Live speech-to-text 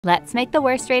Let's make the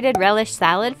worst rated relish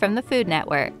salad from the Food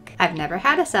Network. I've never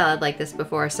had a salad like this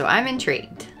before, so I'm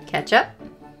intrigued. Ketchup,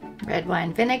 red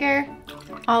wine vinegar,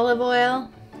 olive oil.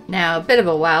 Now a bit of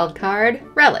a wild card,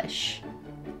 relish.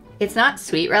 It's not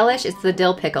sweet relish, it's the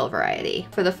dill pickle variety.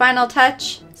 For the final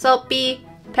touch, salt bee,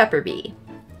 pepper bee.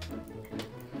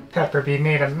 Pepper bee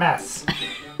made a mess.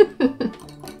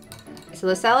 So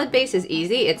the salad base is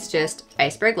easy. It's just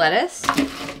iceberg lettuce,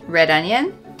 red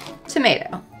onion,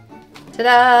 tomato.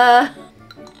 Ta-da!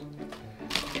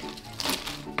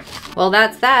 Well,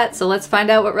 that's that, so let's find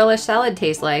out what relish salad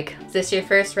tastes like. Is this your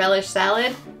first relish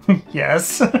salad?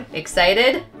 Yes.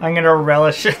 Excited? I'm gonna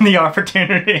relish in the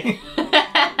opportunity.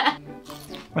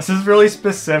 This is really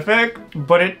specific,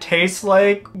 but it tastes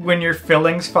like when your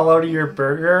fillings fall out of your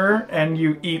burger and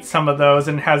you eat some of those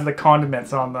and it has the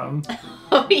condiments on them.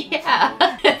 Oh yeah,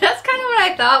 that's kind of what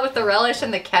I thought with the relish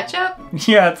and the ketchup.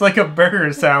 Yeah, it's like a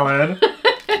burger salad.